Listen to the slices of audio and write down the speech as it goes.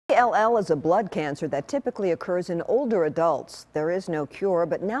CLL is a blood cancer that typically occurs in older adults. There is no cure,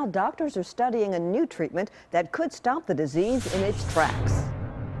 but now doctors are studying a new treatment that could stop the disease in its tracks.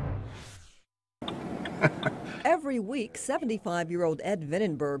 Every week, 75-year-old Ed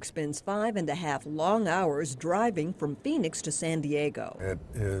Vinenberg spends 5.5 long hours driving from Phoenix to San Diego. It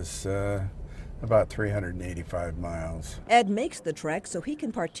is about 385 miles. Ed makes the trek so he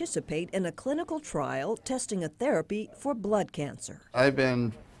can participate in a clinical trial testing a therapy for blood cancer. I've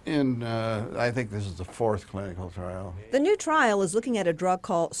been in, I think this is the 4th clinical trial. The new trial is looking at a drug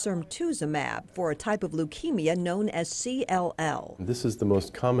called simtuzumab for a type of leukemia known as CLL. This is the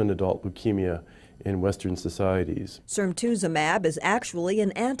most common adult leukemia in Western societies. Simtuzumab is actually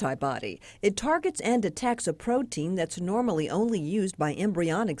an antibody. It targets and attacks a protein that's normally only used by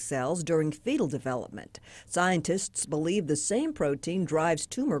embryonic cells during fetal development. Scientists believe the same protein drives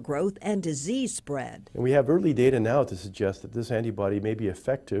tumor growth and disease spread. And we have early data now to suggest that this antibody may be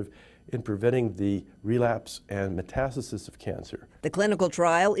effective in preventing the relapse and metastasis of cancer. The clinical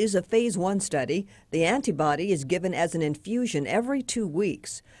trial is a phase 1 study. The antibody is given as an infusion every 2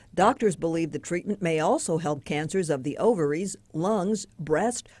 weeks. Doctors believe the treatment may also help cancers of the ovaries, lungs,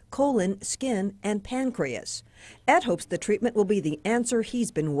 breast, colon, skin, and pancreas. Ed hopes the treatment will be the answer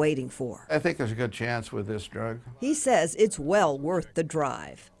he's been waiting for. I think there's a good chance with this drug. He says it's well worth the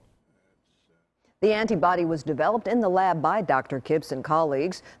drive. The antibody was developed in the lab by Dr. Kipps and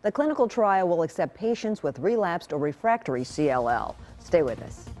colleagues. The clinical trial will accept patients with relapsed or refractory CLL. Stay with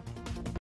us.